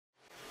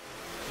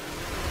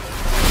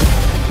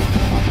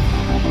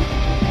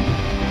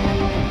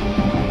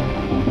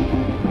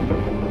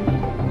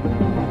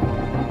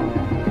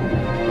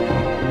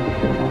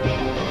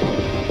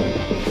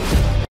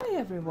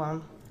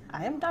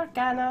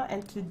Arcana,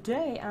 and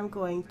today I'm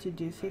going to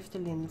do 50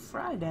 Linden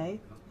Friday.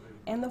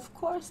 And of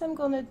course I'm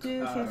gonna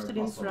do 50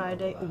 Linden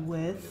Friday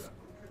with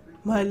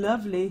my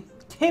lovely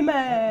Timmy!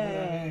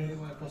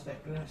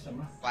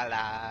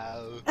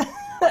 Hello!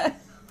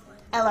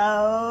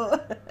 Hello!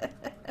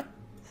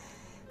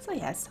 So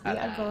yes, we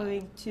are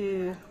going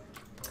to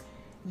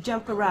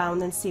jump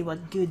around and see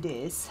what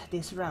goodies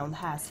this round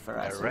has for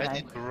us.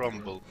 Ready to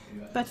rumble.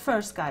 But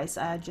first guys,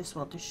 I just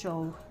want to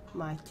show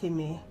my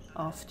Timmy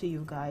off to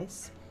you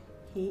guys.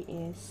 He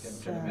is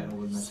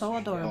so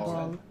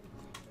adorable.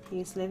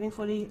 He's living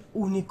for the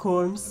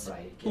unicorns.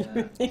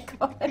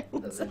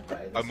 Unicorns.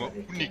 I'm a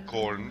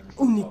unicorn.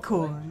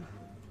 Unicorn.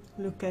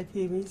 Look at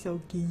him, he's so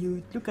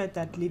cute. Look at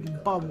that little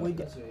bum with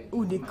the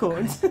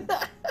unicorns.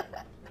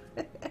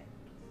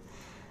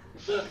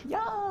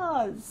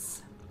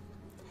 Yes!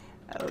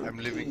 Okay. I'm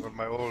living on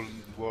my own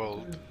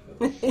world.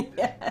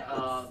 Yes.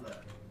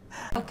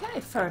 Okay,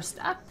 first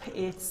up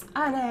it's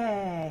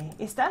Anne.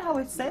 Is that how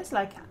it says?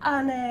 Like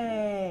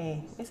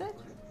Anne? Is it?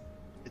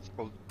 It's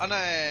called Anne.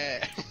 I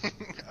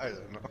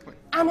don't know.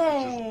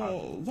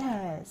 Anne!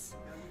 Yes.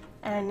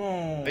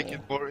 Anne. Make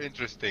it more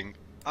interesting.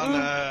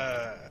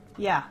 Anne.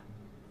 Yeah.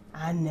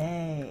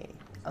 Anne.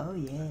 Oh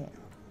yeah.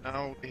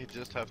 Now we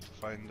just have to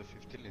find the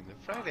 50 Linden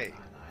Friday.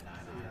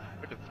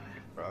 Where the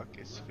fuck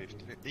is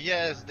 50 Linden?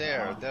 Yes,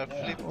 there. They're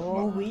flip.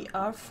 Oh, we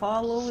are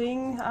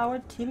following our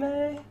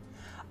Timmy.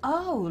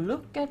 Oh,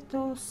 look at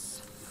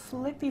those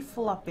flippy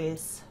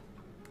floppies.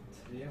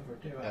 Yeah,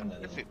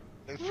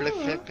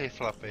 flippy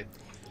floppy.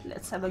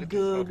 Let's have a Flippy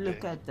good floppy.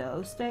 look at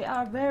those. They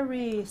are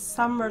very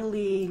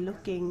summerly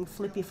looking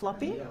flippy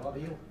floppy.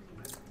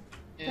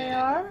 They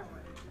are.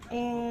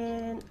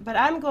 But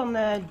I'm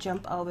gonna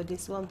jump over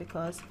this one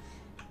because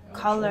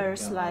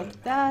colors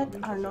like that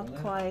are not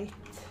quite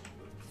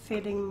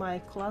fitting my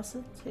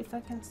closet, if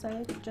I can say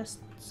it. Just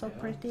so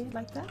pretty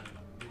like that.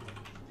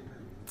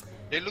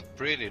 They look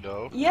pretty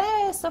though.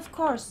 Yes, of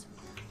course.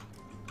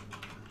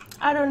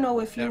 I don't know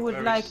if They're you would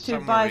very like to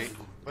buy. summery.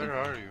 Where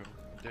are you?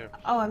 There.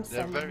 Oh, I'm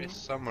They're sending very you.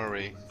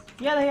 summery.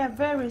 Yeah, they are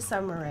very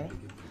summery.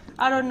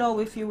 I don't know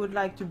if you would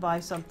like to buy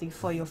something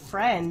for your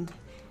friend,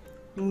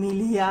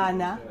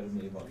 Miliana.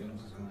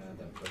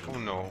 Oh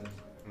no.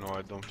 No,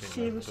 I don't think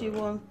She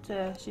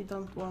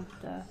don't want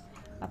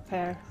a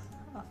pair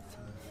of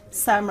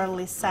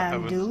summerly I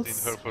haven't sandals.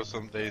 seen her for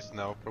some days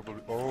now,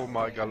 probably. Oh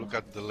my god, look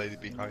at the lady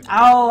behind.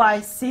 Oh,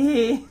 I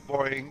see.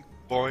 Boing,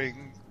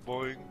 boing,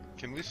 boing.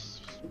 Can we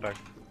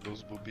inspect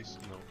those boobies?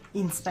 No.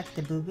 Inspect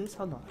the boobies.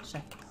 Hold on,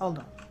 check. Hold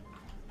on.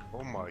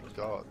 Oh my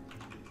god.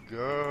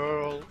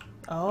 Girl.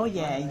 Oh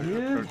yeah, you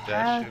have.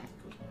 Kardashian.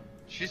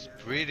 She's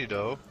pretty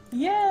though.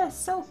 Yeah,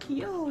 so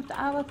cute.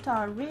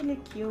 Avatar, really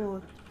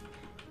cute.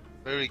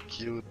 Very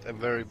cute and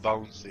very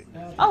bouncy.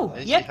 Oh,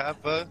 And yep. she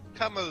have a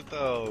camel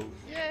toe.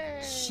 Yay!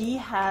 She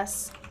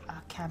has a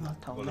camel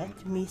toe.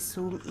 Let me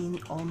zoom in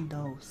on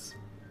those.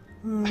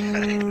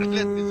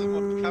 Let me zoom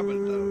on the camel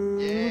toe.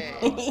 Yeah!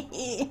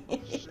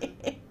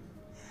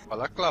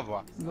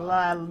 Balaclava.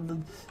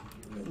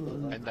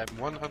 And I'm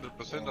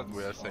 100% that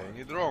we are saying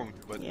it wrong.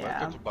 But Yeah.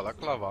 welcome to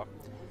Balaclava.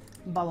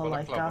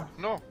 Balalaika.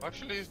 No,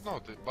 actually it's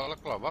not. It's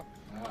Balaclava.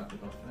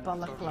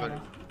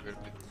 Balaclava. Very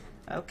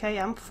Okay,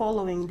 I'm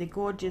following the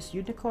gorgeous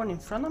unicorn in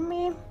front of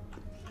me.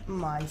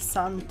 My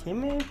son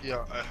Timmy.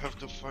 Yeah, I have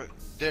to find.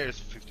 There's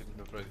 15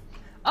 already.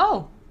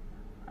 Oh!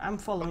 I'm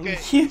following Okay,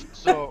 you.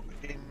 so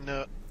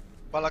in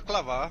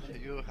Balaclava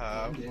you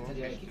have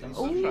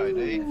on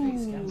Friday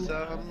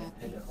some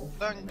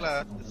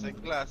sunglasses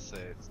and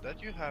glasses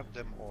that you have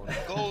them on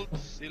gold,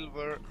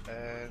 silver,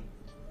 and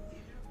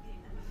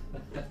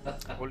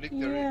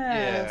Olivia.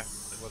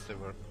 Yes. Yeah,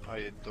 whatever.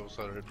 Those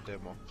are a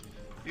demo.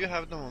 You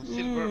have them on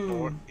silver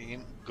or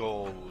in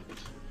gold.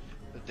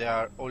 They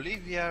are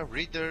Olivia,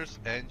 readers,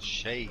 and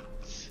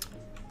shades.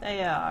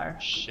 They are.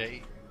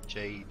 Shady.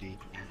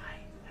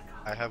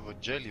 I have a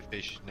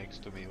jellyfish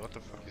next to me. What the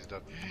fuck is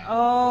that?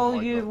 Oh,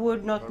 my you God.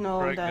 would not I'm know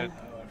pregnant.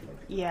 that.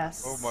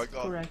 Yes. Oh my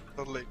god. Correct.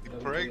 That lady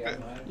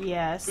pregnant.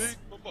 Yes. Big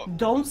mama.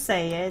 Don't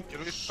say it. Can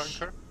we spank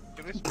her?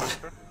 Can we spank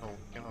her? No,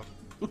 cannot.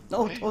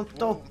 No, Oh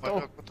don't. my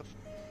god, what the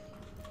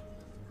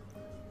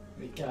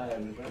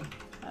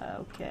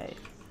Okay.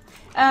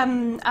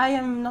 I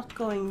am not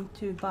going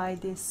to buy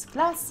these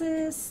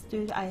glasses.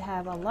 Dude, I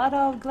have a lot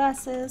of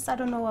glasses. I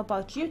don't know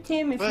about you,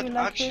 Tim, if But you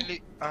like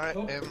actually, I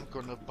am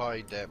gonna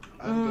buy them.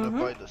 I'm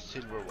gonna buy the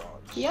silver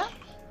ones. Yeah.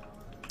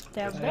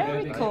 They're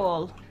very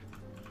cool.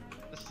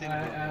 The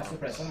silver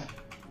ones.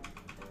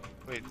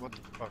 Wait, what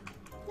the fuck?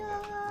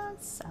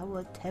 Yes,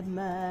 our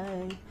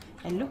Timmy.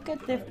 And look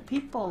at the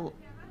people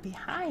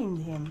behind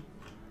him.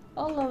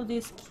 All of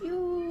these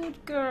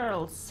cute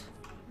girls.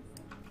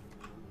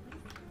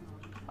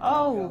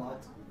 Oh.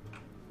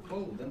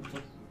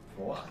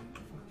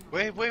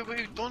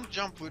 Wait, don't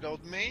jump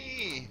without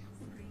me!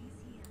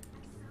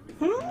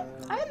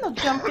 I'm not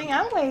jumping,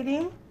 I'm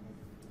waiting.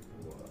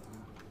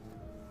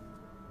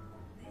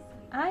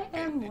 I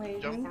am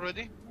waiting. Jump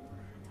already?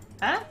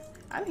 Huh?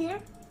 I'm here.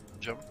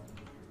 Jump.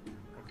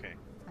 Okay.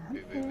 I'm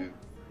Wait. here.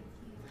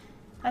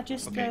 I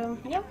just, Okay, did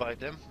yeah. you buy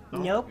them? No,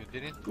 Nope. you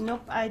didn't?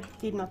 Nope, I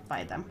did not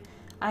buy them.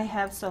 I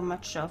have so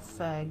much of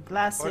Watch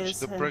glasses.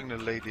 the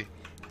pregnant lady.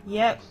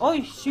 Yeah. Oh,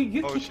 you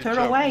Oh, kicked she her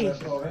jumped. away.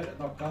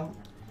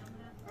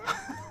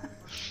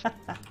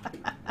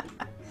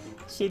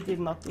 She did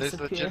not There's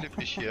disappear. a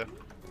jellyfish here.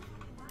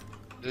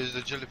 There's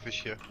a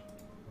jellyfish here.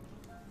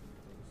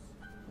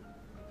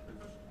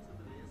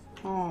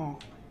 Oh.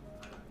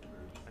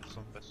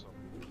 Peso.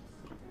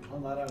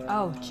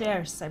 Oh,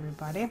 cheers,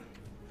 everybody.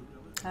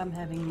 I'm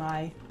having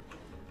my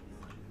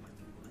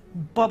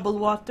bubble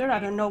water. I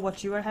don't know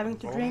what you are having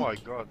to Oh drink. my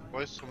god,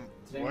 why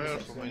are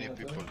so many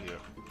people here?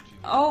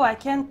 Oh, I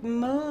can't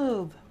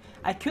move.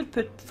 I could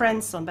put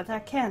friends on, but I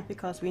can't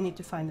because we need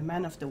to find the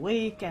man of the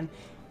week and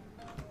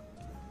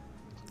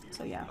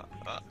so yeah.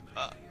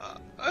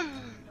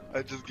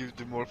 I just give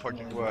you more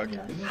fucking work.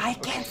 I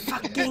can't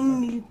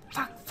fucking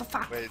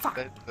fuck. Wait,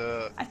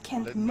 I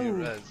can't let move.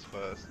 me rest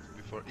first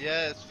before.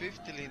 Yes,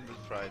 50 Linden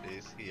Friday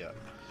is here.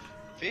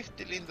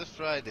 50 Linden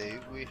Friday,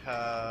 we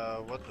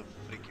have. What the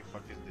freaky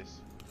fuck is this?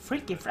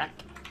 Freaky fuck.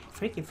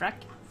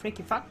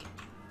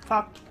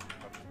 Fuck.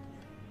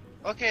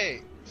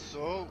 Okay,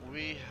 so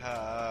we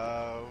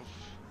have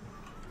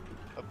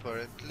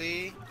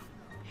apparently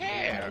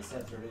hair.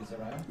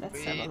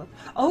 Let's have a look.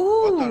 What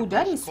Oh, are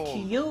that those is called?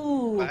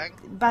 cute. Bang?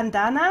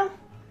 Bandana.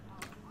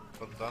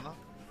 Bandana?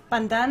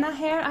 Bandana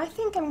hair. I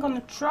think I'm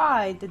gonna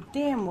try the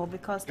demo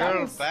because that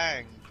Girl was.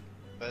 bang.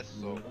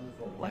 Peso.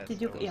 What Yes,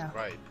 did you? I was Yeah.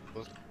 right. It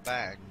was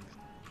bang.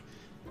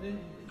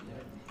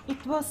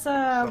 It was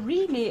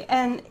really,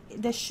 and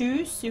the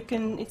shoes you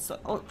can. It's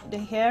the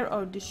hair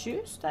or the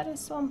shoes that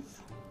is on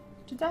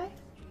today.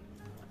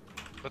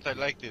 But I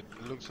liked it.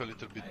 It looks a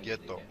little bit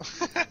ghetto.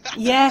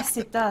 Yes,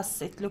 it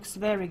does. It looks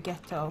very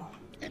ghetto.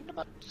 In the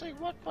butt. Say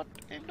what? What?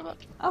 In the butt.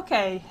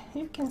 Okay,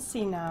 you can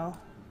see now.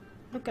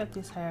 Look at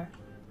this hair.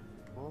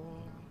 Oh.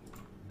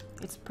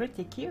 It's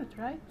pretty cute,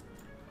 right?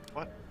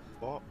 What?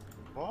 What?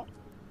 What?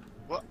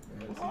 What?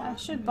 I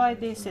should buy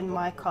this in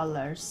my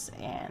colors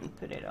and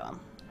put it on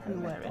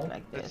and wear it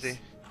like Let's this. see.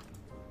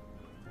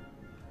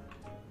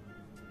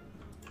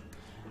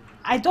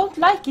 I don't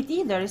like it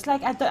either. It's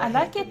like I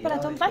like it, but I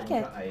don't like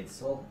it.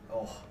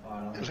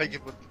 You like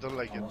it, but you don't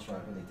like it.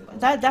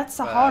 That's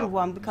a hard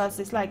one because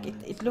it's like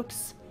it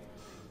looks.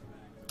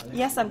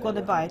 Yes, I'm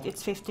gonna buy it.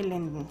 It's 50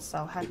 Linden,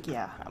 so heck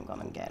yeah, I'm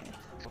gonna get it.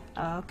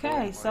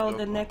 Okay, so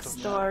the next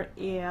store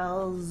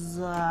is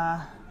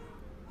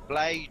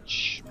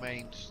Bleach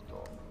main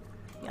store.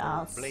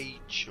 yes.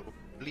 Bleach or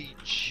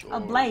bleach or A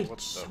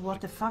bleach. What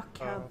the fuck?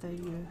 How do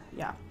you?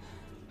 Yeah.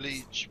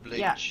 Bleach.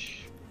 Yeah.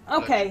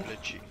 Okay,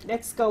 Bleachy.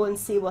 let's go and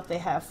see what they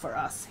have for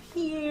us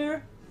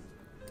here.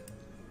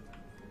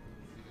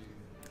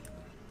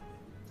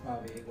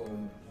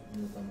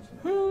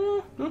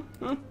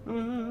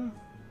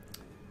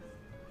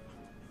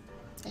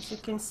 As you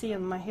can see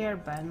on my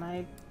hairband,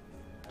 I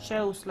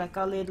chose like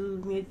a little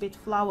bit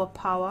flower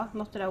power.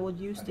 Not that I would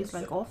use this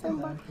like often,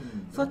 but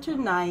for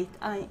tonight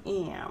I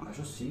am.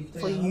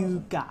 For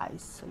you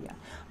guys. So yeah,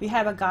 we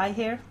have a guy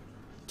here.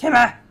 Timm,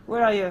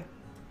 where are you?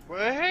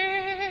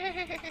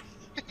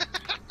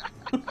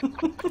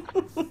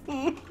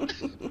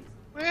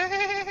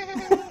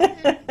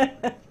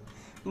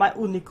 My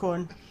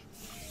unicorn.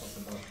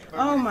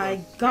 Oh my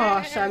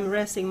gosh, I'm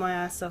resting my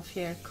ass off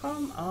here.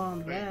 Come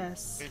on,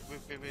 rest. Wait,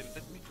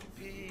 let me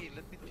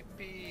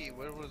TP.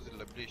 Where was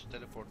the bleach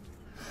teleport?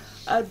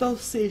 I don't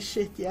see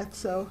shit yet,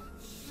 so.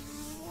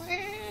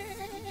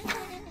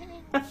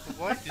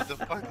 Why did the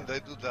fuck did I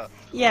do that?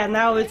 Yeah,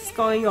 now it's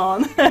going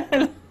on.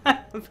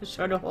 For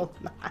sure the whole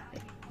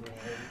night.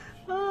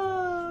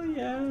 Oh,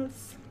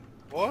 yes.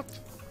 What?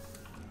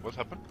 What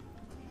happened?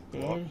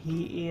 There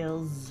he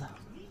is.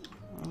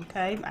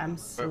 Okay, I'm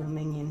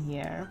zooming in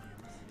here.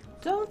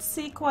 Don't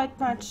see quite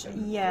much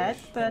yet,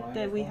 but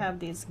we have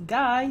this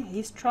guy.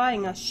 He's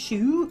trying a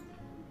shoe.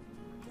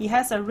 He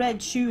has a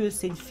red shoe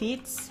as it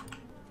fits.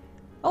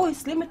 Oh,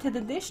 it's limited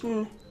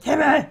edition.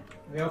 Timm!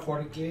 Vi har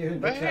folk i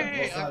 130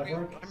 Hey, oss her,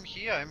 folk. I'm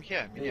here.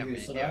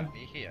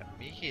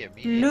 Me here.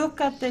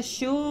 Look at the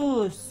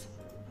shoes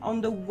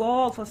on the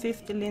wall for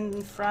 50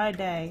 Linden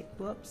Friday.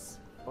 Whoops.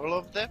 All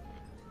of them?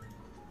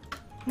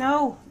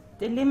 No,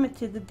 the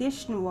limited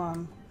edition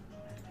one.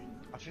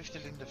 A 50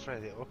 Linden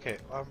Friday. Okay,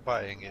 I'm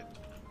buying it.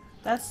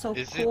 That's so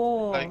Is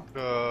cool. it like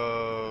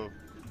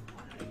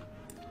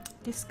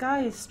This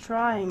guy is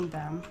trying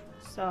them,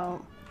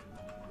 so.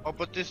 Oh,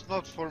 but it's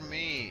not for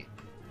me.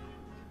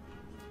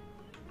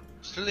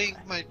 Slink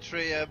my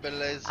Treya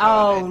Beleza.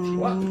 Oh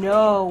What?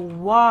 no,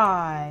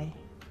 why?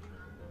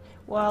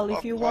 Well,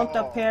 if you want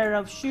a Papa. pair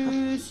of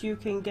shoes, you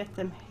can get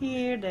them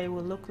here. They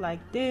will look like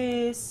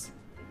this.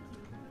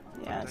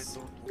 Yes.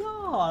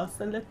 Yes,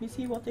 and let me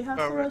see what they have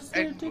for us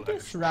here to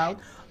this round.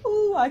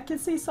 Oh, I can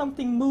see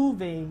something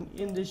moving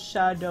in the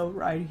shadow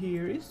right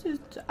here. Is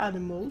it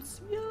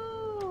animals?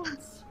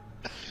 Yes.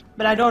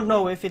 But I don't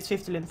know if it's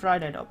 50 Linden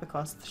Friday though,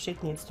 because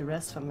shit needs to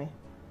rest for me.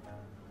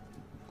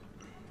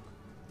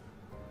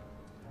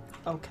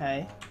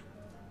 Okay.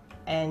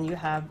 And you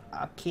have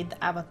a kid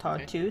avatar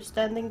too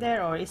standing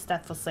there, or is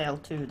that for sale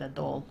too, the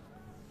doll?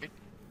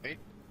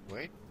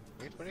 Wait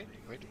for it,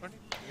 wait for it.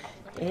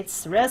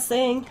 It's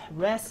racing.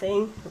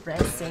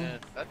 And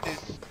that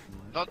is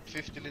not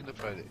 50 Linden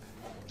Friday.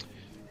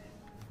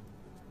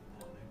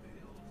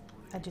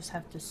 I just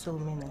have to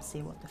zoom in and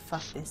see what the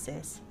fuck this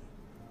is.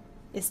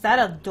 Is that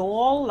a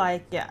doll,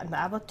 like an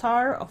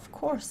avatar? Of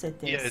course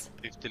it is. Yeah, it's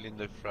 50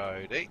 Linden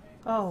Friday.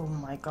 Oh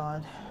my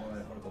god.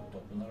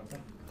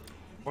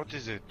 What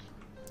is it?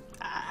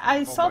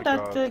 I saw my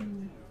that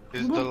God.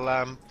 Is the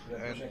lamp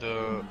and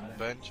the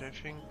bench, I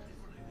think?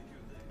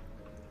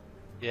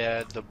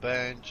 Yeah, the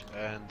bench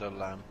and the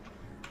lamp.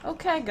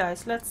 Okay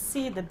guys, let's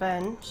see the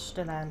bench.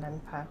 The land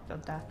and pack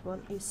of that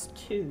one is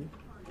 2.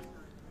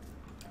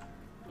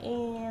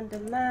 And the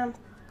lamp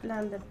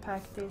landed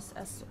pack this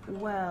as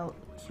well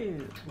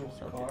 2.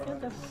 So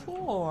together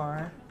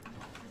 4.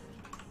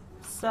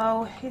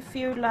 So if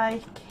you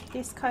like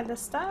this kind of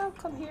style,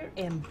 come here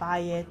and buy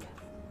it.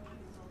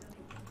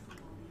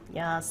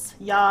 Yes,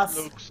 yes.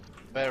 Looks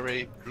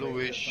very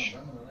bluish.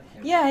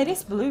 Yeah, it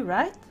is blue,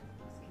 right?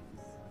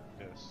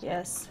 Yes.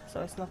 Yes.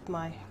 So it's not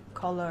my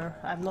color.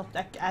 I'm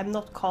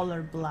not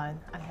color blind.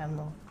 I have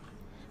no.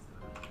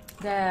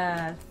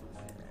 I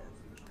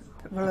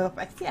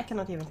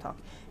cannot even talk.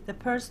 The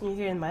person you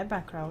hear in my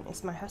background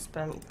is my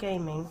husband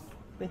gaming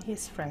with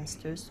his friends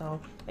too.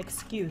 So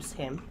excuse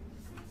him.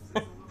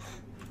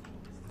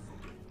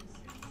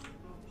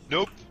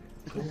 Nope.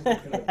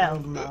 Hell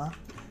no.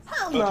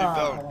 Hell Put him no.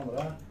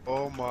 down.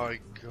 Oh my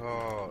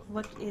god.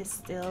 What is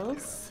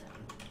this?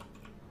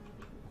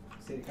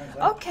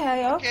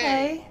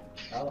 Okay.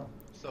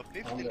 So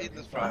 50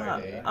 Linden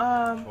Friday.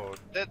 For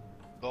dead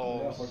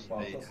dolls,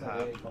 they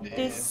have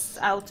This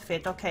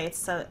outfit, okay,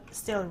 it's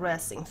still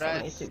racing for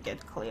me to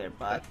get clear,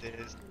 but that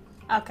is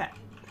okay.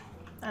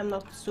 I'm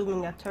not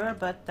zooming at her,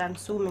 but I'm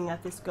zooming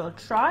at this girl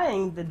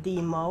trying the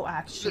demo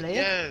actually.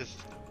 yes.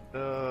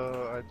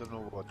 I don't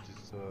know what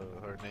is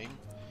her name,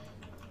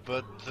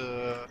 but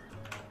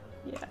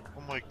Yeah.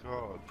 oh my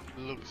god,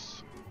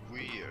 looks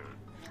weird.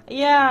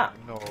 Yeah,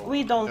 No,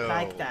 we don't no.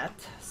 like that,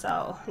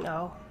 so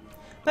no.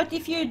 But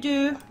if you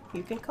do,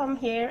 you can come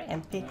here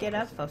and pick it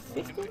up for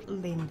 50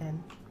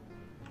 Linden.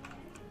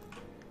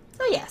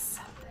 So yes.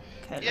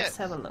 Okay, Yes. let's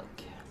have a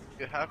look.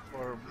 You have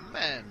for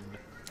men.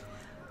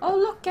 Oh,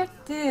 look at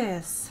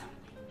this.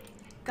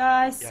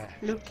 Guys, Yeah.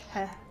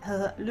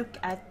 look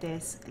at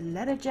this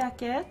leather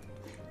jacket.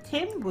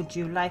 Tim, would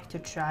you like to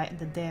try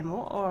the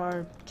demo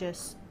or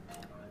just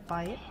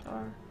buy it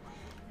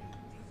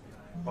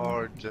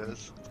Or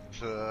just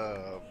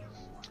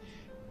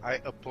I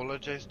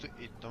apologize to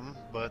Itom,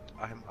 but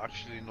I'm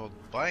actually not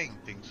buying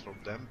things from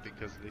them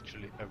because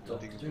literally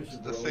everything is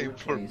the same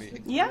for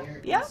me. Yeah,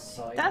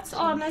 that's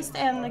honest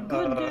and a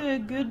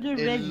good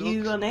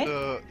review on it.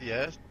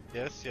 Yes,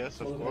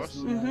 of course.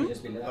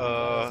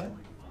 Mm-hmm.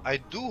 I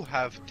do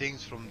have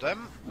things from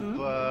them,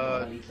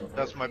 but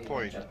that's my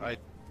point. I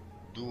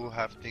do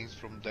have things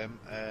from them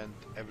and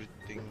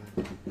everything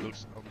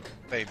looks the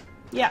same.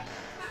 Yeah,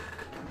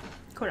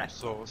 correct.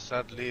 So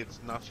sadly it's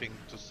nothing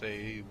to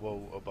say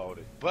whoa about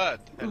it.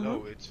 But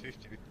hello, it's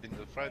 50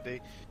 Linden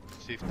Friday,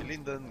 50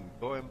 Linden,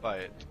 go and buy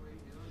it.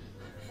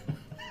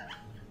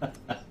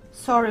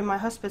 Sorry, my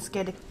husband's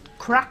getting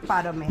crap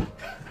out of me.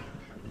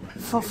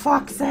 For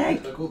fuck's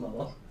sake!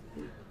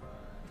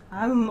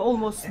 I'm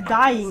almost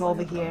dying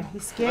over here. He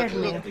scared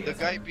me. Look, the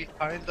guy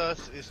behind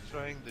us is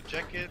trying the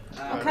jacket.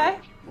 Okay.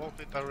 He bought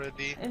it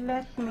already.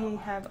 Let me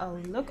have a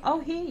look.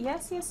 Oh,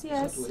 yes.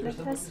 Let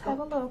us have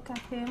a look at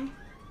him.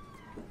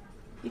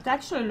 It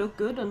actually looked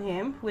good on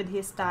him with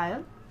his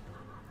style.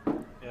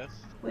 Yes.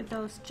 With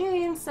those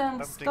jeans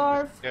and Something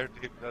scarf. scared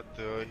him that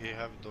he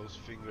have those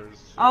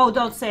fingers. Oh,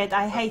 don't say it.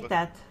 I hate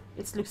that.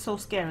 It looks so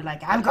scary.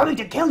 Like, I'm going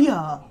to kill you.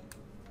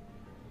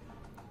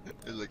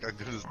 It's like I'm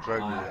gonna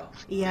strangle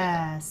you.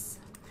 Yes.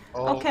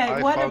 Oh, Okay,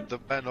 I what found the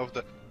man of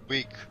the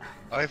week.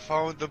 I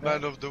found the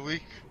man of the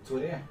week.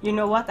 You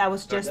know what? I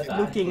was just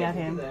looking at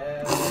him.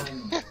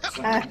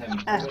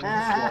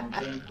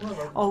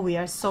 Oh, we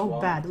are so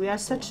bad. We are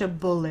such a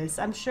bullies.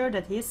 I'm sure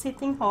that he's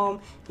sitting home.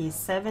 He's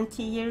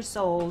 70 years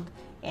old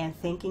and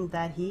thinking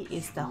that he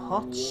is the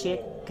hot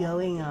shit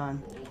going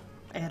on.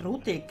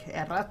 Erratic.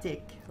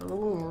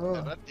 Ooh.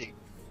 Erratic.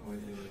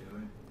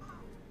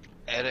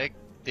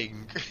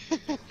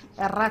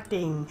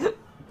 Erecting.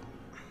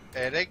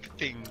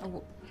 Erecting.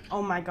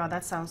 Oh my god,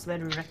 that sounds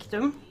very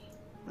rectum.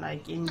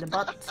 Like in the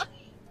butt.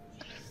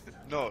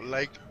 No,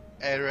 like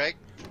erect.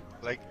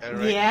 Like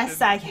erection.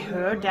 Yes, I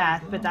heard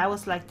that, but I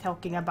was like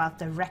talking about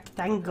the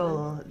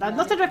rectangle.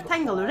 Not the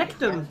rectangle,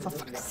 rectum, for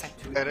fuck's sake.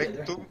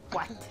 Erectum.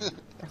 What? The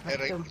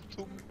rectum.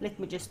 Erectum. Let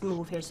me just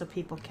move here so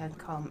people can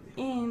come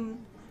in.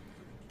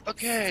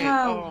 Okay.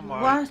 So, Oh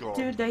my what god.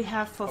 do they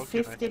have for How can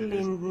I 50 say this?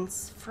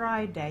 Linden's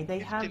Friday? They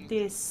 50 have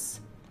this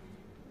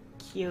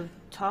cute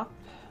top,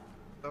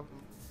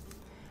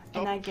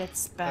 and I get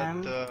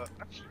spam. That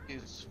actually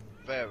is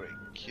very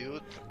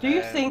cute. Do you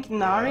and, think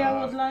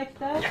Narya would like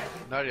that?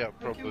 Narya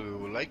probably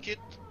will like it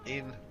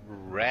in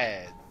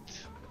red.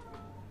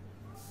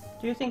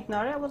 Do you think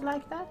Narya would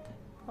like that?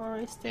 Or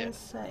is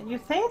this... you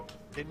think?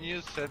 Can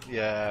you send...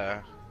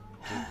 Yeah.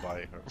 to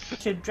buy her.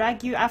 To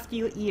drag you after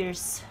your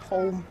ears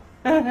home.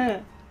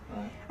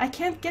 I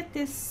can't get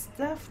this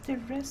stuff to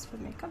rest for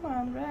me. Come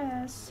on,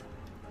 rest.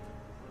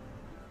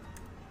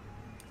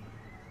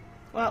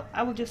 Well,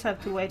 I will just have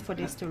to wait for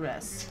this to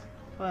rest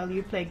while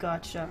you play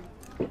gotcha.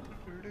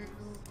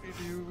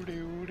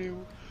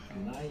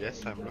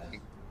 Yes, I'm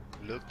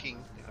looking.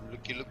 I'm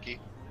looky. Looky.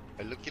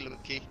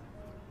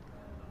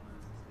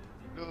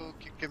 Look,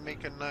 you can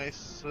make a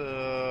nice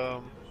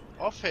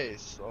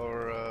office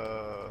or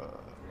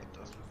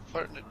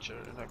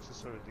furniture and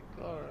accessory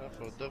decor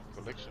for the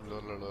collection.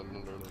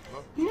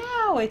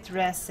 Now it's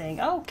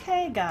resting.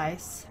 Okay,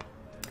 guys.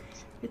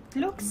 It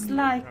looks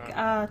like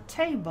a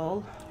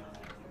table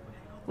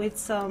with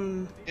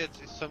some... Yes,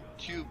 it's some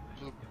cubes.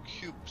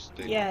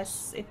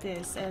 Yes, it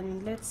is.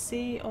 And let's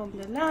see on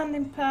the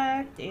landing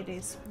pad. It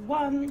is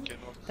one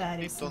that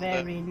is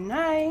very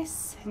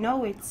nice.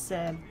 No, it's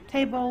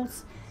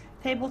tables.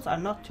 Tables are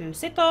not to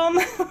sit on.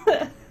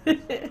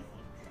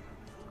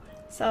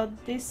 So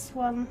this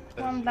one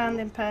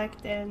landing pad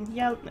and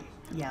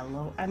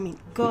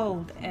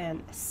gold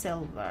and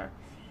silver.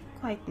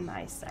 Quite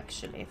nice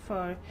actually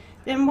for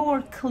the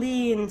more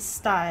clean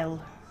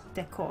style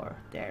decor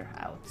they're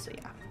out. So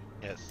yeah.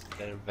 Yes,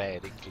 they're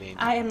very clean.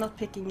 I am not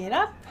picking it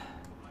up.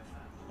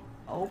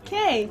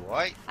 Okay.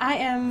 I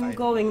am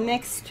going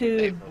next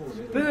to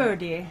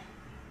Birdie.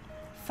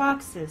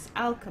 Foxes,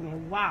 alchemy.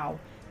 Wow.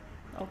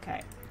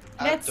 Okay.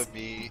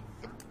 Alchemy,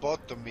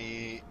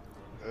 botany,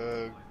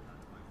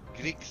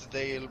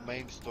 Grigsdale,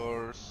 main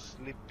store,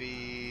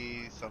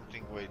 Slippy,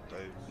 something. Wait,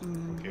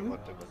 okay,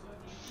 whatever.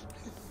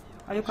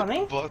 Are you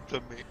coming?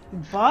 Botany.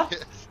 Bot?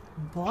 Yes.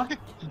 Bot?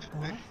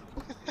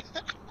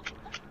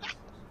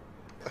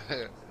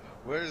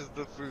 Where is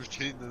the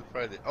 15th and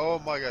Friday? Oh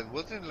my god,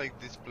 wasn't like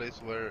this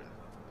place where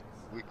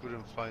we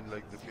couldn't find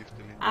like the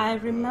 15th? I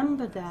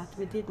remember that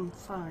we didn't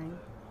find.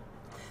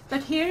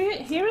 But here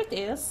it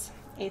is.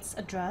 It's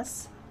a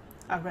dress,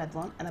 a red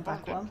one and a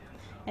black one.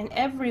 And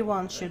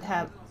everyone should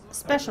have,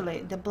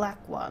 especially the black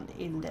one,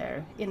 in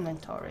their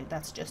inventory.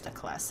 That's just a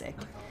classic.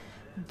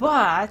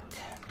 But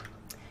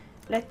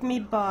let me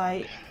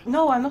buy...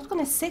 No, I'm not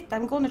gonna sit.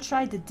 I'm gonna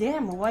try the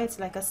demo. Why it's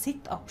like a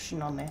sit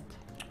option on it.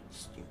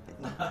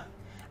 Stupid.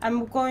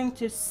 I'm going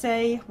to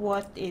say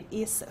what it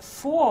is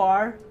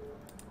for,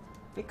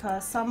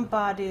 because some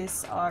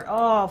bodies are...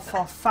 Oh,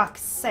 for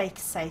fuck's sake.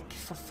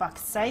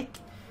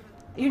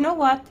 You know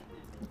what?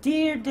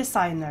 Dear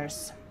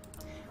designers,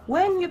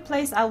 when you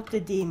place out the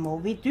demo,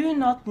 we do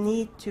not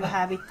need to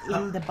have it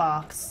in the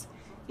box.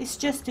 It's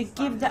just to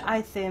give the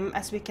item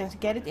as we can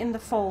get it in the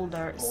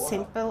folder,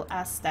 simple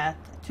as that,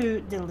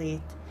 to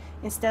delete.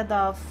 Instead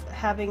of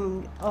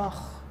having,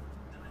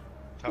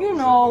 you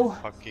know,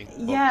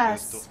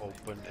 yes, to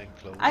open and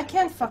close. I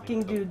can't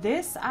fucking do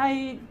this.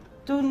 I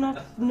do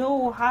not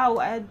know how.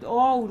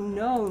 Oh,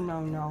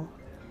 no.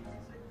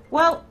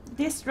 Well,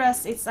 this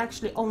dress, it's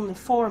actually only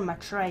for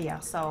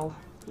Maitreya, so,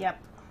 yep.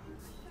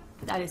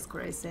 That is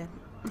crazy.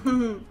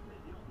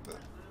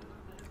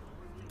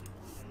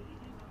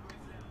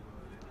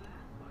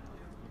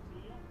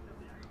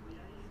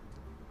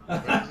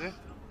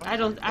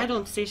 I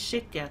don't see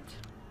shit yet.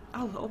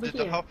 Oh, over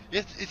here.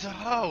 Yes, it's a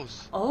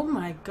house. Oh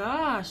my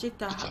gosh,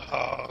 it's a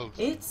house.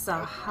 It's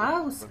a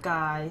house,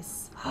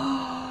 guys.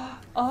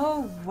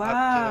 Oh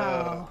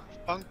wow.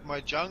 Funk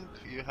my junk.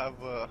 You have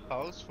a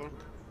house for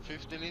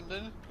 50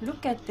 Linden.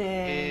 Look at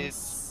this.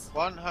 It's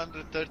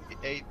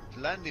 138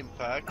 landing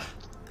pack.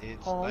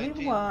 It's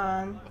Only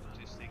one.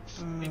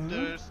 1946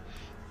 meters,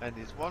 and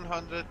it's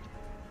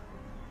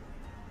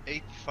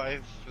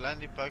 185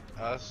 landing pack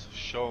as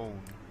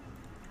shown.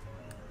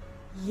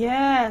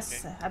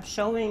 Yes, okay. I'm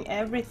showing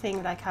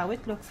everything like how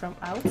it looked from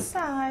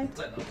outside.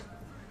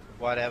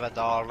 Whatever,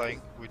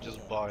 darling. We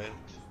just buy it.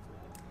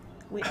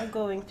 We are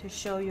going to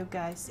show you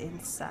guys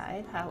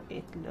inside how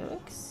it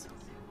looks.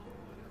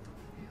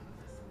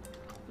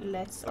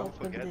 Let's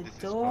open the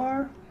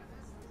door.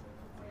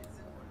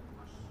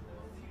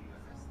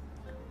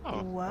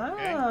 Oh,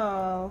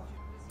 wow, okay.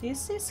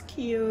 This is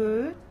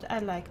cute. I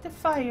like the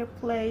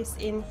fireplace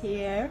in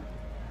here.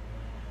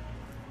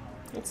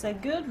 It's a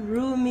good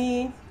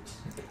roomy.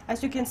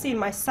 As you can see,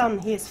 my son,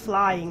 he is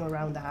flying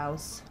around the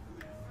house.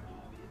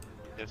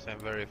 Yes, I'm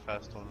very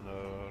fast on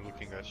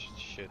looking at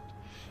shit.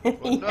 Yes.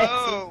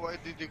 No, why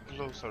did you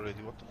close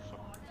already? What the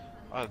fuck?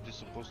 Ah, this is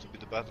supposed to be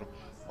the bathroom.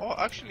 Oh,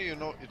 actually, you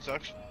know, it's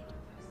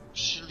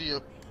actually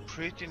a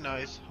pretty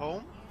nice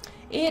home.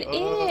 It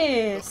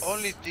is. The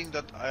only thing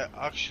that I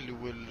actually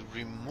will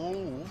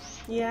remove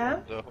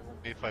from the home,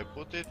 if I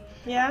put it,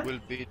 will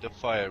be the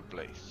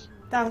fireplace.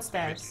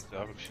 Downstairs.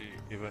 Actually,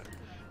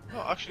 no,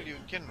 actually you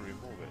can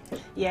remove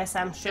it. Yes,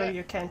 I'm sure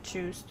you can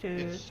choose to.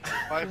 It's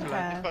 5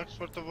 landing packs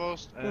first of all,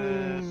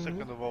 and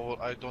second of all,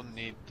 I don't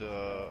need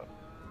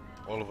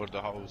all over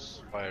the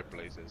house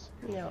fireplaces.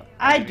 No,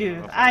 I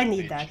do. I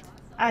need that.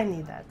 I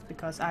need that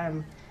because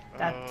I'm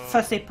that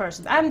fussy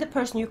person. I'm the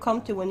person you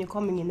come to when you're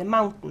coming in the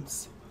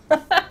mountains.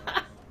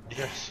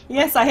 Yes.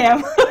 Yes, I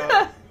am.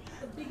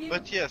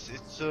 But yes,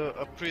 it's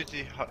a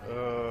pretty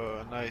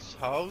nice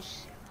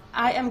house.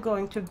 I am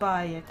going to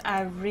buy it.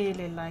 I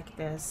really like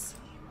this.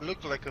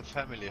 Look like a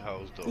family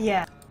house though.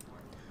 Yeah.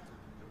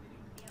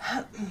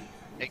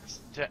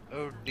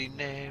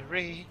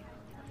 Extraordinary.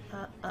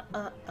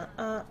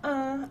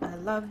 I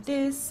love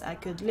this. I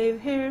could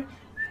live here.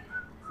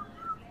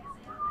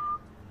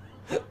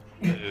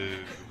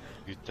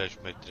 You touch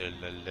my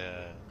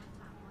tralala.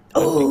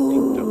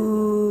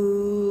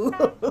 Oh!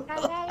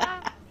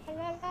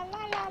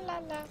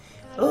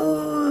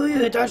 Oh,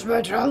 you touch my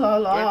Where the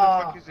tralala.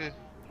 fuck is it?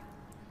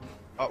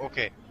 Oh,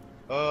 okay.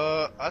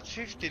 At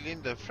 50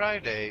 Linden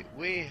Friday,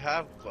 we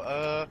have,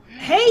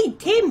 Hey,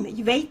 Tim,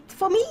 you wait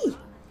for me.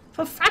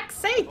 For fuck's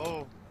sake.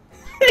 oh,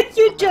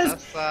 You from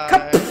just...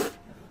 outside.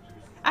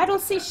 I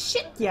don't see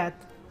shit yet.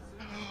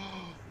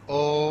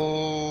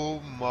 Oh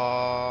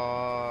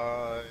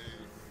my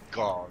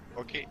god.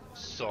 Okay,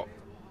 so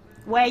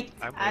Wait,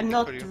 I'm I'm waiting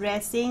not for you.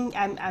 dressing.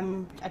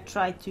 I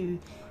try to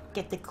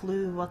get the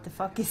clue what the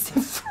fuck is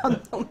in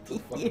front of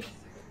me here.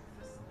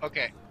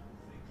 Okay,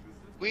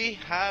 we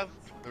have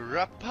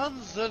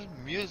Rapunzel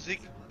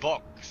music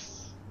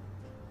box.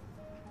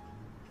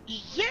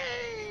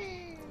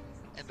 Yay!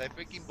 And I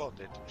freaking bought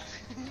it.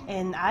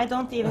 And I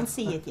don't even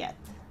see it yet.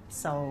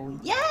 So,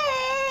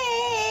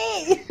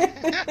 yay!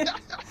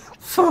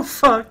 For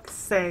fuck's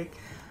sake.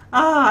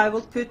 Ah, I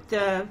will put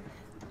the...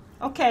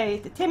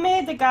 Okay,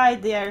 Timmy, the guy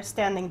there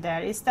standing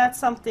there, is that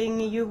something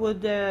you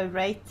would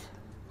rate?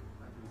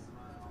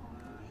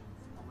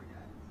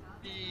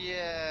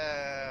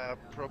 Yeah,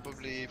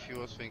 probably if he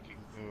was thinking,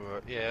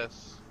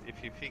 yes, if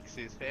he fixes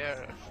his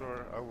hair,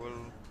 sure, I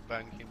will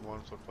bang him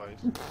once or twice.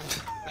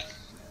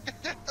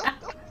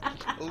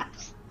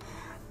 Oops.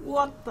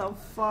 What the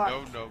fuck?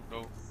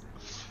 No.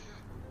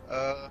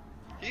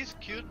 He's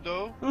cute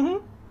though. Mm-hmm.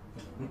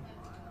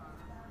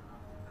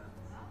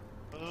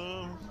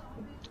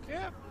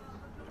 Yeah.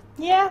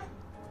 Yeah.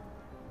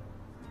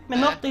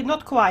 But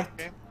not quite.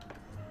 Okay.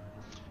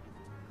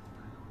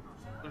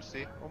 We'll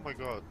see. Oh my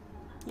god.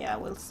 Yeah,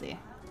 we'll see.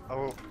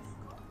 Oh.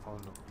 Oh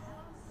no.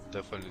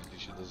 Definitely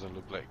she doesn't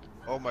look like.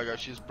 Oh my god,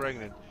 she's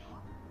pregnant.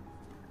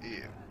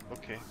 Yeah.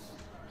 Okay.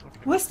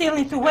 We still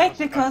need to That wait was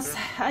because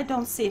after. I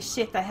don't see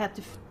shit. I had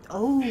to...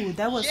 Oh,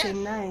 that was Yes!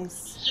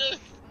 nice. Yes!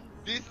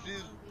 This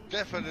is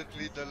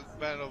definitely the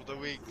man of the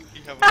week.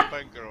 He have a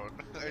banker on.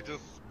 I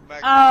just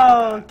smacked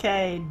him.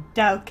 Okay,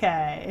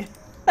 okay.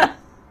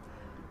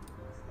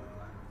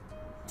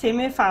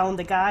 Timmy found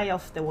the guy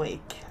of the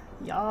week.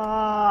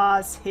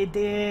 Yes, he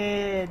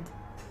did.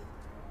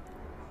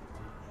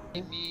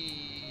 Give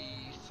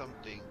me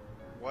something.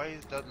 Why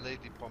is that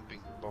lady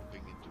bumping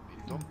into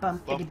me? Don't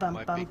Bumpity bump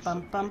my bum bum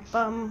pixel, bum please.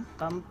 bum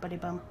bumpity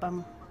bum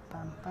bum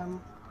bum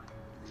bum.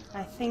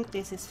 I think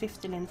this is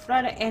 15 in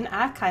Friday, and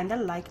I kinda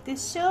like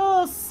these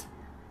shoes.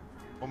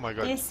 Oh my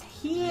god. These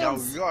Now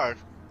heels, you are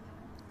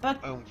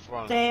but in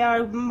front. they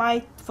are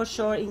might for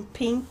sure in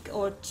pink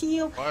or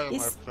teal. Why am I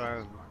Is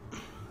friend?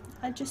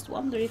 I just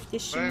wonder if the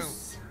Friend.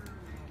 shoes.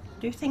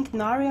 Do you think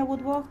Narya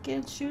would walk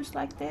in shoes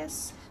like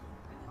this?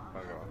 Oh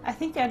my god. I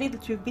think they're a little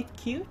too bit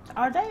cute.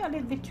 Are they a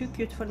little bit too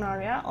cute for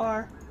Narya,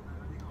 or?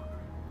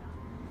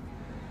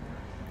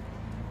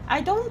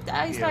 I don't.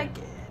 It's Ew. like.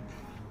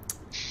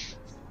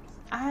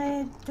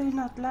 I do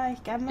not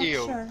like. I'm not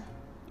Ew. sure.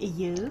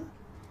 You?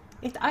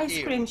 It's ice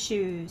Ew. cream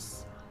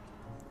shoes.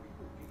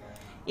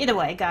 Either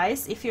way,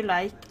 guys, if you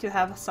like to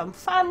have some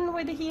fun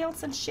with the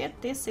heels and shit,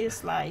 this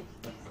is like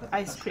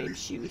ice cream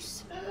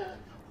shoes.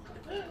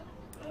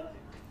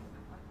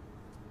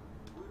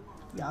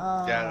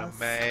 They're Yes.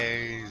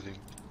 amazing.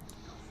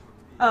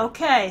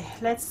 Okay,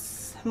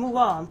 let's move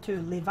on to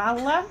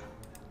Livalla.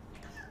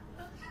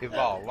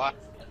 Ivala.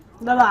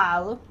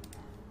 Laval.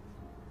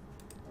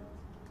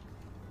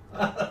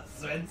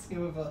 Svensk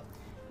ungefär.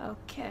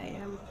 Okay,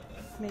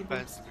 maybe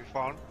Fancy to be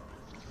fun.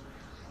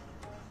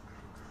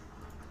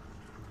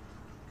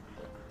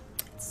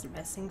 it's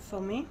messing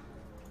for me.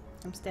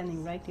 I'm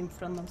standing right in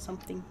front of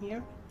something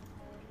here.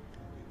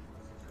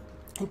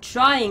 And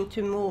trying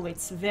to move,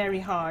 it's very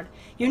hard.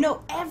 You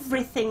know,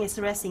 everything is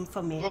resting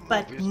for me, What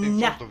but movie is in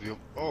not, front of you?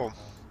 Oh.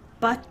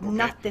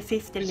 not the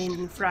 50 This-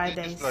 Linden this is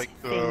Fridays like,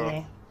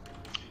 thingy.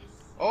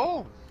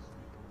 Oh.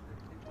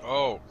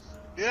 Oh.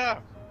 Yeah.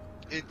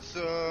 It's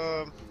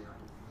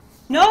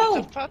No,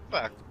 it's a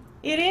fatback.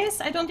 it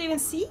is. I don't even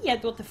see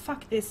yet what the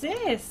fuck this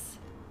is.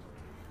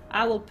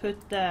 I will put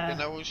And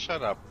the I will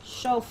shut up.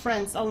 show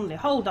friends only.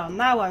 Hold on,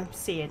 now I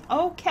see it.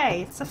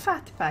 Okay, it's a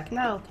fat pack.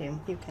 Now, Tim,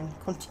 you can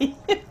continue.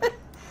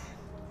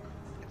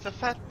 It's a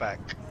fatback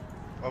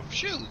of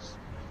shoes.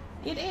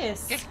 It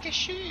is. Get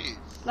shoes.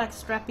 Like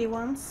strappy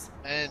ones.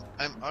 And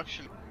I'm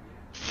actually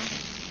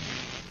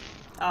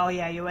Oh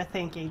yeah, you were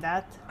thinking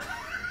that.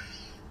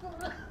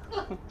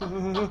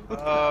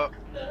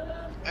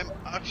 I'm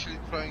actually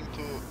trying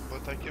to,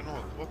 but I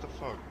cannot. What the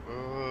fuck?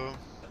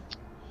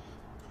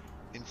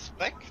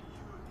 Inspect?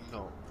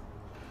 No.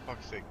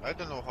 Fuck's sake. I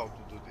don't know how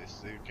to do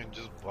this. You can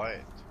just buy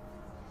it.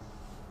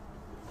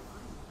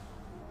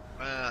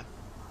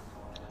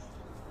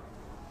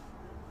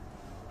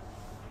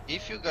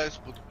 If you guys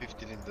put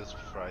 15 in this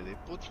Friday,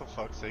 put for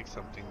fuck's sake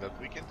something that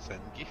we can send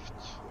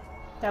gifts.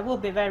 That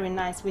would be very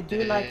nice. We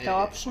do like the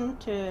option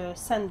to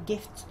send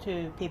gifts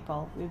to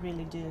people. We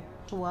really do.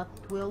 What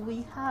will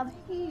we have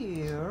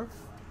here?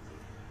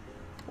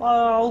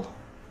 Well,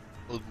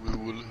 What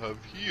we will have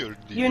here,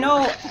 dear.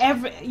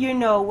 you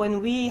know, when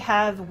we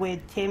have with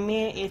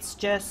Timmy, it's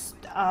just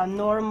a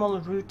normal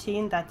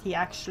routine that he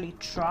actually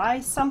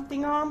tries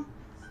something on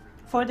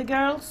for the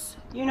girls,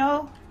 you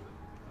know?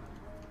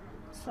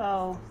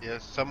 So...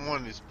 Yes,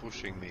 someone is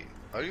pushing me.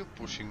 Are you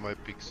pushing my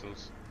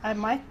pixels? I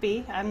might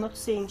be. I'm not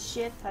seeing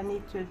shit. I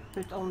need to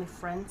put only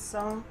friends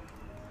on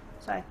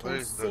so I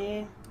can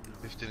see.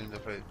 15 in the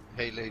face.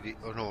 Hey lady.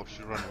 Oh no,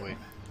 she ran away.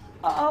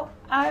 Uh-oh,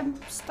 I'm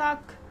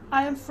stuck.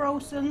 I am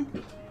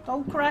frozen.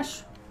 Don't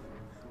crash.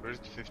 Where is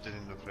the 15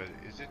 in the Freddy?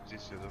 Is it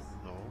this other?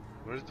 No.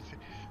 Where is the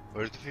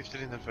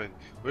 15 in the Freddy?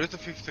 Where is the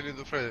 15 in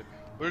the Freddy?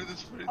 Where is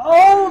this Freddy?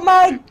 Oh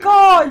my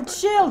god,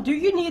 chill. Do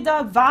you need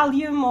a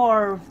Valium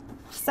or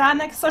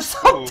Xanax or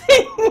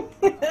something?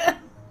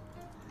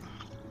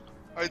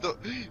 I don't.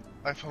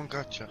 I found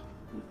gotcha.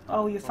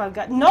 Oh, you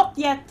forgot. Not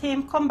yet,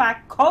 Tim. Come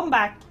back. Come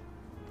back.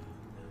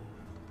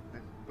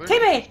 Where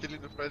Timmy! is the 15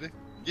 in the Freddy?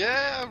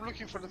 Yeah, I'm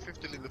looking for the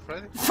 15 in the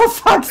Freddy. For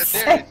fuck's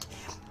sake.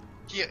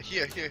 Here.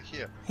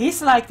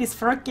 He's like this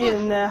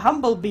freaking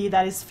humblebee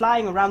that is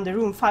flying around the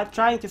room,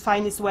 trying to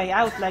find his way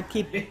out, like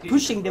keep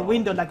pushing the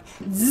window, like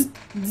zzz,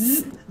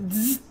 zzz,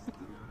 zzz.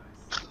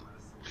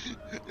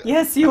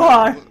 Yes, you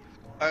are.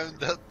 I'm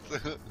that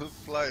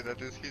fly that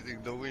is hitting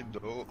the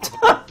window.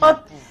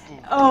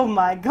 Oh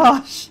my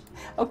gosh.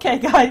 Okay,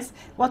 guys,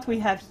 what we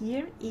have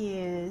here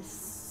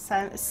is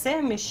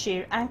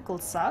semi-sheer ankle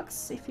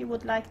socks, if you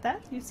would like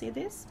that. You see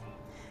this?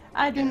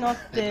 I do not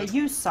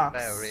use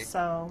socks,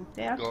 so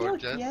they are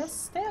gorgeous. cute.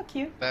 Yes, they are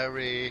cute.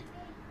 Very.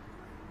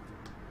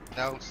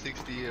 Now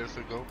 60 years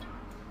ago.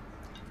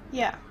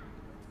 Yeah.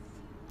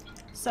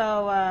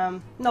 So,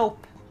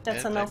 nope,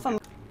 that's a no for me.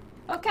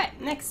 Okay,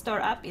 next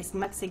door up is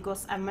Maxi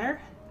Goss Ammer.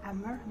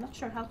 I'm not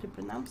sure how to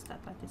pronounce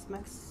that, but it's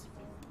Max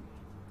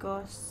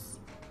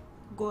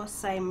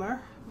Gossaimer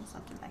or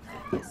something like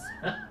that. Yes.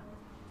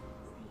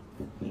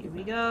 Here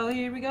we go,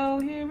 here we go,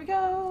 here we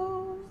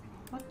go.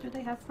 What do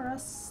they have for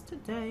us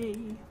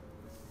today?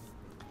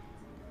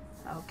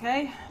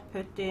 Okay,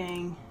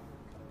 putting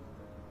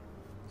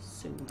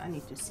soon. I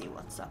need to see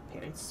what's up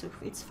here. It's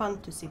fun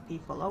to see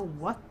people. Oh,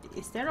 what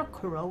is there a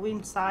crow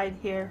inside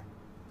here?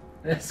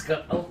 It's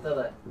got alt of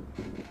it.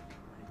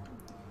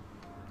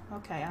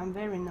 Okay, I'm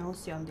very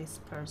nosy on this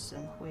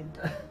person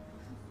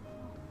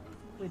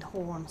with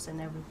horns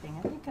and everything.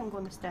 I think I'm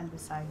gonna stand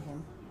beside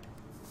him.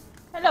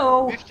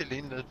 Hello! 50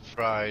 Linden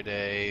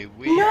Friday.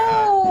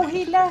 No,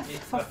 he left,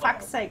 for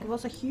fuck's sake. It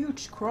was a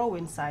huge crow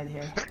inside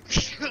here.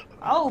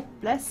 Oh,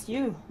 bless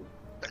you.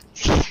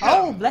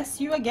 Oh,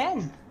 bless you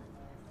again.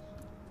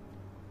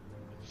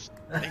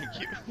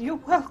 Thank you. You're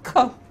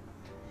welcome.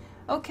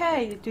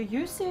 Okay, do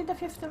you see the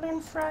 50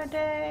 Linden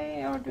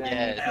Friday, or do I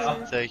need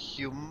to... It's a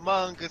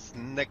humongous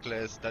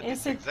necklace that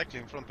is exactly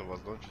in front of us,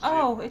 don't you see?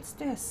 Oh, it's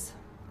this.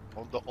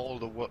 On the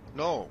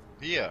no,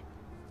 here.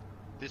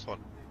 This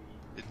one.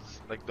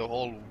 It's like the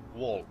whole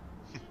wall.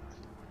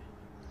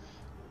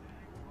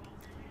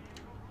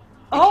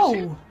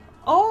 Oh!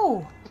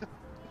 Oh!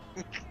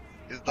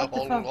 It's the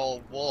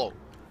whole wall.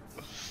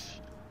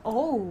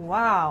 Oh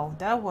wow,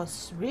 that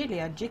was really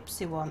a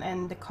gypsy one.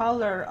 And the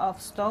color of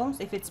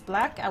stones, if it's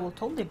black, I will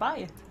totally buy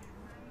it.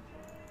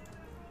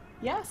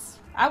 Yes,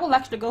 I will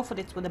actually go for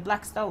it with the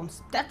black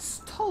stones.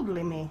 That's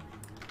totally me.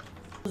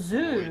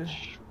 Zoo.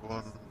 Which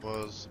one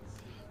was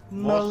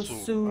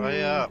Mosu? Oh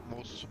yeah,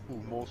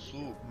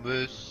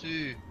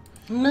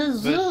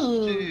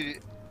 Mosu.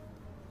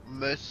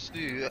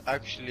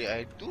 Actually,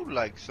 I do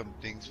like some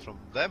things from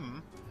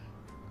them.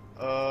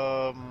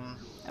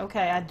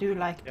 Okay, I do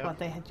like what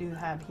they do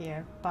have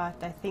here, but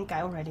I think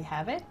I already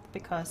have it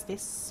because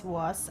this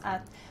was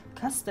at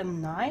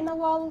Custom 9 a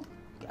while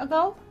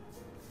ago.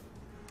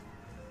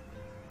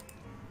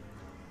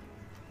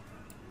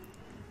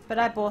 But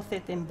I bought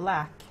it in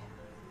black,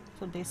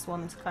 so this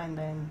one is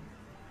kinda in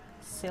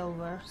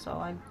silver, so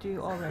I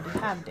do already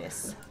have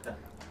this.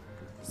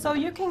 So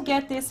you can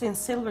get this in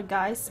silver,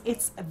 guys.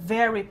 It's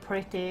very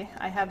pretty.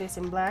 I have this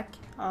in black.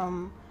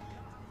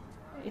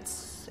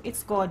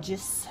 It's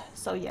gorgeous,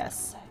 so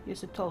yes, you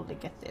should totally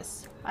get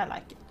this. I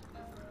like it.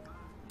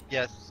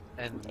 Yes,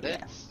 and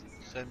let's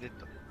send it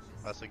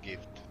as a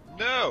gift.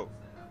 No!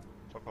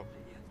 Fuck off.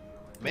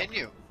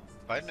 Menu!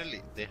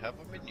 Finally, they have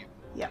a menu.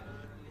 Yeah.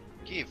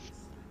 Gift.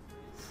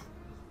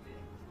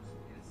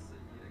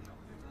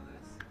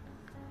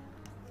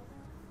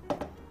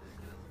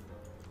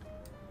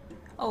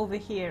 Over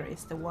here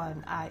is the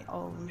one I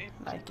own,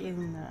 like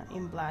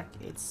in black.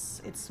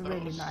 It's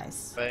really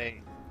nice.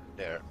 Right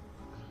there.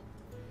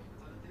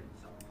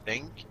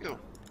 Thank you.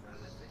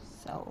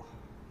 So,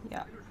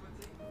 yeah.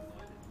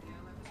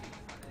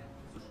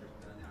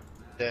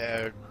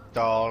 They're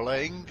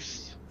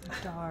darlings.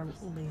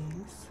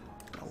 Darlings.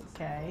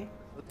 Okay.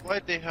 But why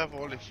they have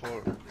only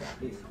for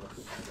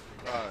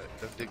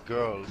the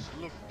girls?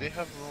 Look, they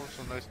have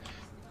also nice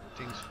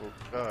things for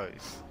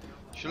guys.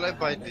 Should I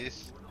buy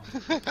this?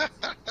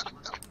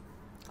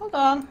 Hold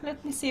on,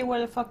 let me see where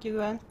the fuck you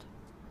went.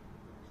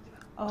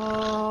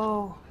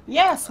 Oh,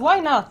 yes, why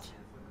not?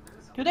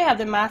 Do they have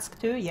the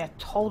mask too? Yeah,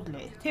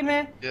 totally.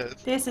 Timmy,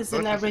 Yes. this is Don't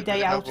an you see everyday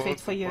they have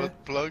outfit for you.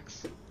 both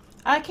plugs?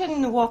 I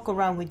can walk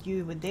around with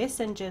you with this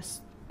and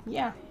just,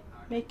 yeah,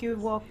 make you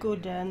walk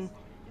good and,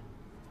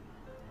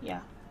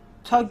 yeah,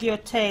 tug your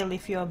tail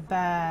if you're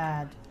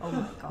bad. Oh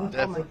my god,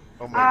 oh my,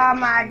 Oh my oh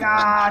my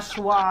gosh,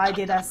 why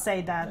did I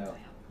say that?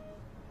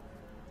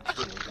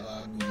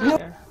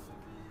 No.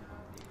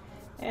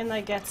 And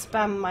I get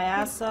spammed my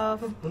ass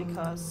off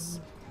because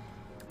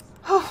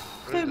they Where's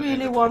the really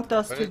Linden? want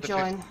us Where to is the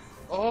join.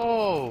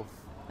 Oh!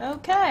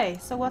 Okay,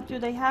 so what do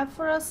they have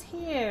for us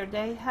here?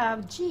 They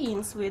have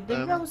jeans with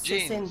the roses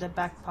in Jeans. the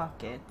back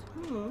pocket.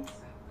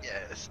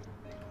 Yes.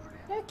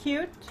 They're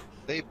cute.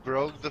 They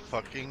broke the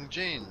fucking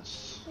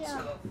jeans.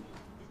 Yeah.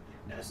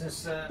 This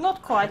is,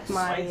 Not quite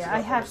my...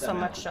 I have so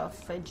much of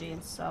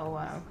jeans, so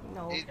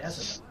no.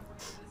 It's...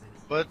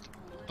 But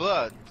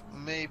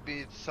maybe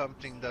it's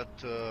something that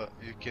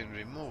you can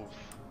remove.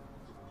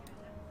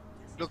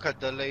 Look at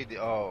the lady.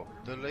 Oh,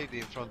 the lady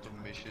in front of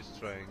me, she's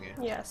trying it.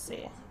 Yeah,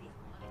 see.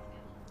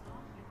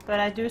 But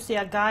I do see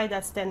a guy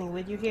that's standing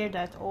with you here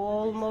that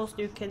almost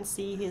you can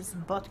see his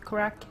butt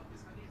crack.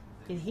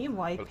 Did he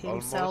wipe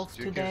himself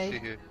You today?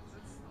 can see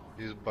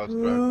his butt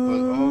crack. But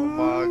oh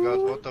my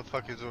god, what the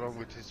fuck is wrong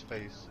with his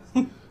face?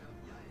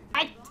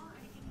 I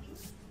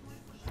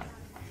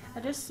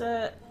just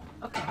okay,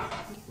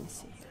 let me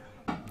see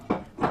here.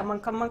 Come on,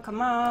 come on,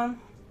 come on.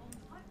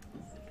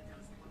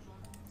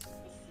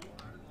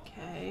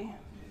 Okay.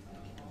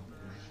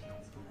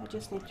 I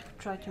just need to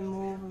try to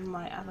move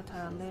my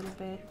avatar a little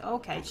bit.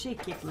 Okay, she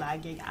keeps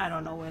lagging. I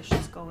don't know where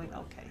she's going.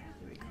 Okay,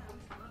 here we go.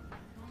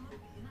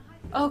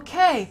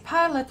 Okay,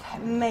 pilot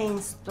main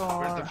store.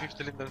 Where's the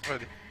 50 Linden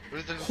Friday?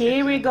 Where's the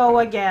Here we go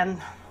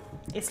again.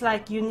 It's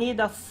like you need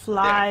a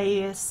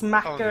fly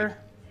smacker.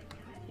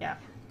 Yeah.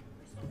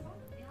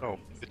 No,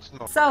 it's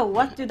not. So,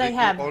 what do they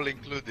have? All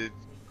included.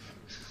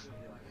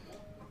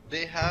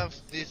 They have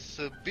this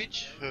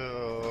beach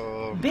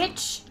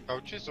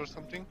couches or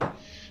something.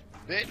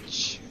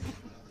 Bitch.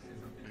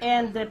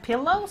 And the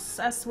pillows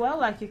as well,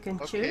 like you can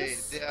Okay,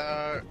 choose. they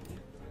are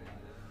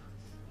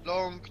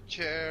long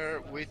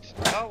chair with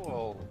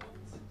towel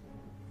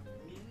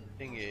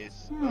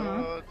thingies.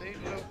 They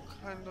look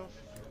kind of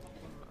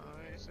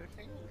nice, I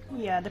think.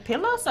 Yeah, the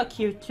pillows are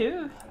cute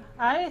too.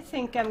 I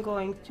think I'm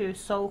going to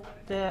soak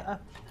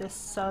up the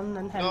sun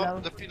and hello. No,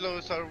 the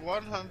pillows are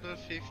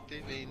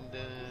 150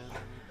 Linden.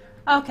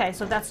 Okay,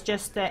 so that's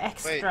just the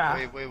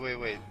extra.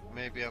 Wait.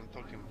 Maybe I'm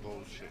talking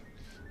bullshit.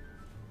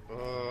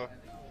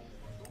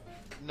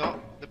 No,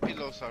 the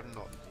pillows are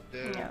not.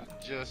 They're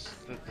just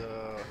the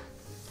thingies.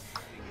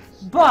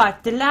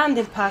 But the land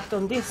impact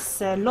on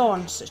this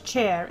launch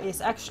chair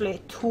is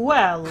actually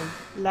 12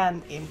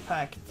 land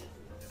impact.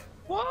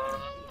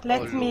 What?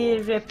 Let me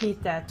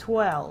repeat that,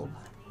 12.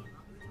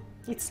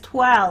 It's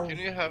 12. Can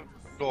you have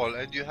doll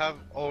and you have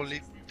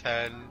only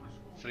 10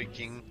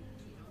 freaking...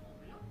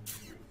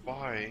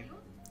 Why?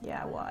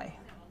 Yeah, why?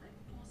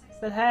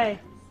 But hey,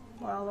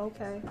 well,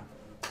 okay.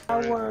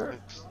 Our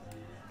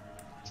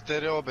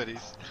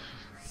Strawberries.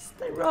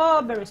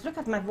 strawberries. Look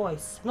at my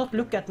voice. Not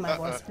look at my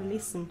voice,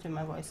 listen to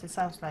my voice. It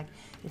sounds like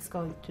it's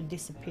going to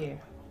disappear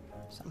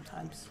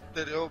sometimes.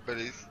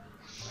 Strawberries.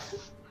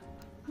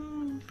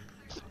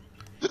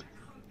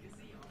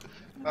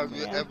 Have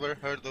you ever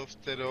heard of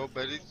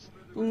strawberries?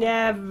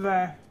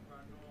 Never.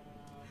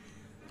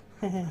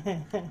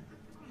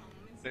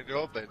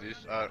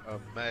 Strawberries are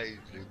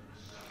amazing.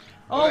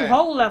 Oh, Okay.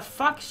 holy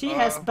fuck, she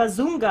has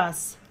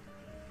bazungas.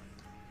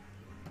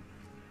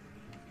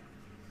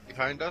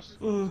 Behind us?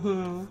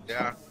 Mm-hmm.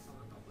 Yeah.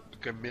 You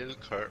can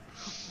milk her.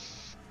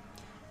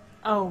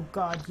 Oh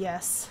god,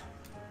 yes.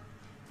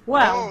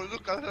 Well. Oh,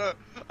 look at her.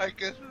 I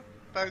can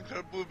spank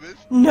her boobies.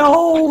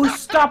 No,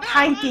 stop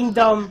hanking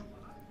them.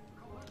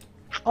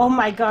 Oh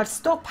my god,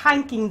 stop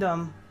hanking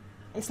them.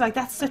 It's like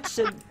that's such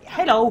a...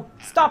 Hello,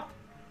 stop.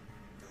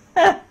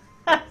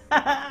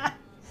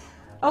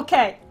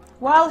 Okay,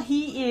 while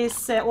he is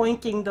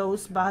oinking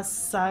those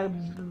bazingas,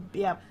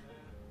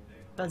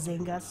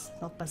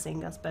 not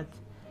bazingas, but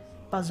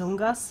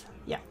bazungas,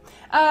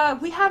 yeah.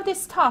 We have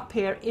this top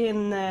here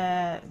in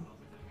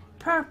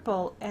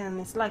purple and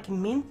it's like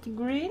mint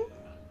green.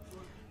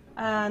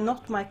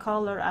 Not my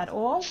color at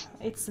all.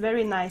 It's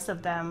very nice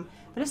of them.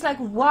 But it's like,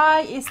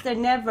 why is there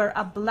never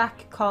a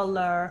black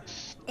color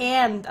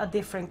and a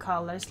different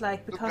color? It's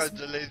like, because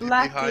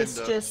black is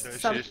just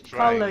some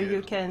color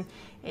you can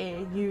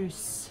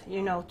use,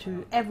 you know,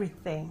 to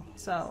everything.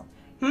 So,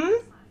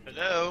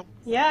 Hello?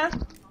 Yeah?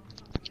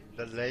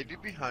 The lady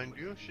behind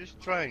you, she's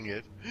trying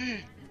it.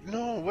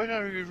 No, where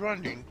are you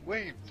running?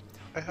 Wait,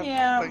 I have to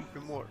spank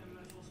you more.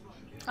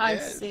 I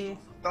see.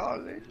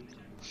 Darling.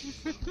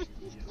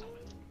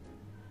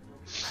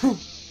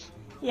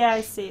 Yeah,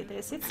 I see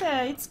this.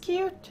 It's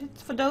cute.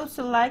 For those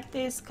who like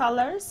these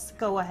colors,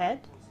 go ahead.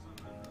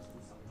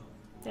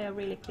 They're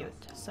really cute.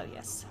 So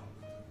yes.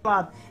 Come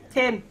on,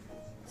 Tim,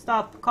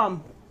 stop.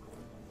 Come.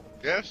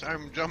 Yes,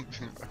 I'm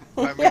jumping.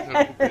 I made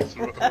her pupils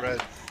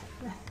red.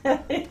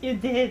 You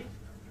did.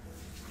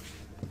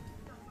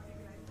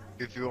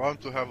 If you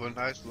want to have a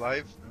nice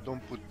life,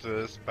 don't put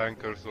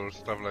spankers or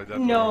stuff like that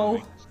around No,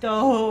 me.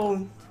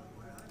 don't.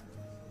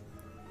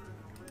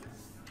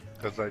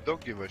 Because I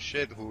don't give a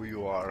shit who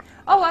you are.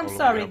 Oh, I'm All of you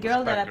sorry, have a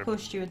girl, that I spanker.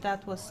 pushed you.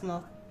 That was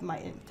not my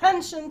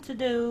intention to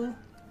do.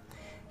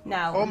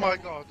 Now, Oh my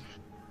god.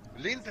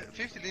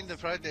 50 Linden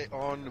Friday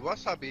on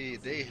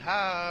Wasabi, they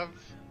have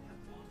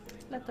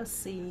let us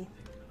see.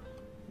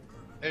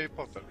 Harry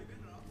Potter.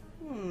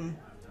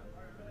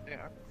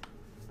 Yeah.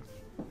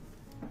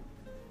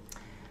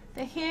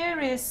 The hair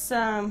is,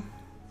 I'm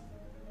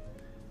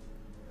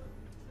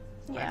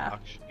yeah.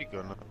 actually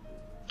gonna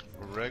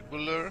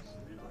regular.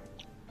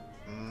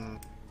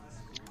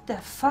 The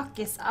fuck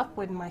is up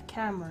with my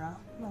camera?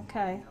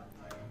 Okay.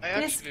 I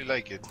This- actually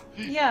like it.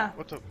 Yeah.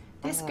 What the?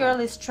 This Oh. girl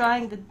is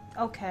trying the...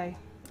 Okay.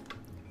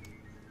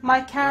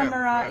 My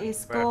camera where,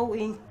 is where?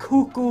 going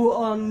cuckoo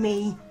on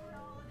me.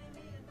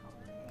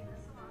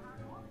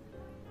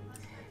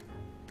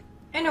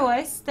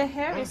 Anyways, the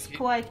hair is Okay.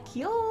 quite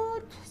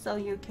cute, so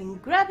you can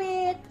grab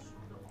it.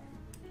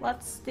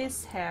 What's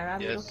this hair?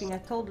 I'm Yes. looking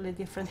at totally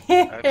different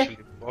hair. I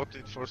actually bought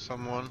it for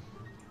someone.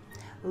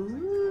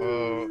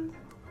 Ooh.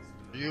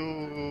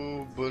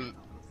 You will.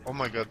 Oh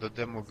my god, the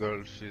demo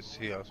girl, she's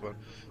here as well.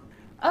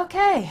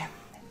 Okay,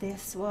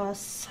 this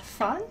was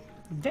fun,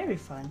 very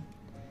fun,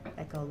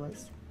 like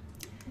always.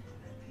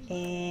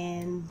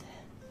 And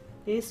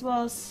this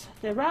was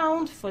the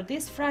round for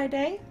this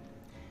Friday.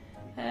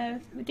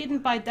 We didn't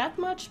buy that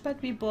much, but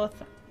we bought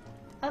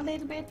a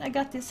little bit. I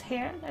got this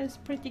hair that is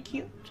pretty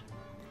cute,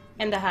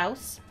 and the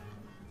house.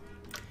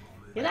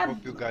 I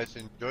hope you guys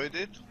enjoyed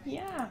it.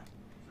 Yeah.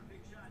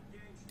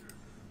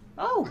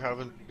 Oh. We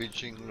haven't been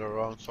bitching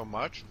around so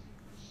much.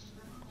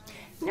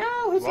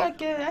 No, it's What?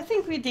 like, I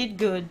think we did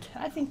good.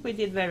 I think we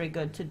did very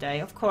good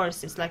today. Of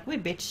course, it's like we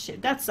bitch,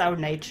 that's our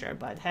nature,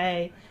 but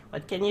hey,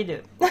 what can you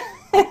do?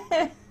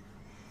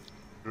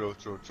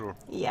 True.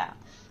 Yeah.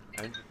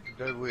 And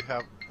there we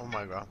have, oh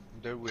my god,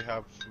 there we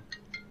have,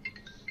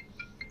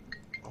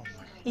 oh my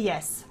god.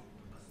 Yes.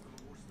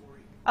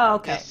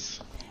 Okay.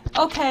 Yes.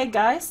 Okay,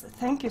 guys,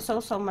 thank you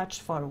so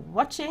much for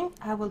watching.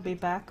 I will be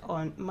back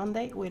on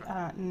Monday with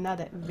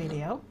another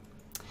video.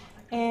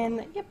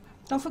 And yep,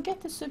 don't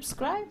forget to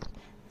subscribe.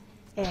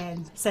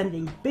 And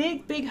sending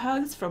big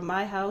hugs from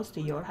my house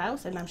to your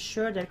house, and I'm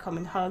sure there are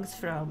coming hugs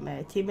from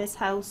Timm's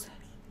house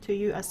to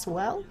you as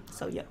well.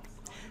 So yeah,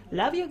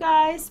 love you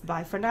guys.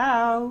 Bye for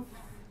now.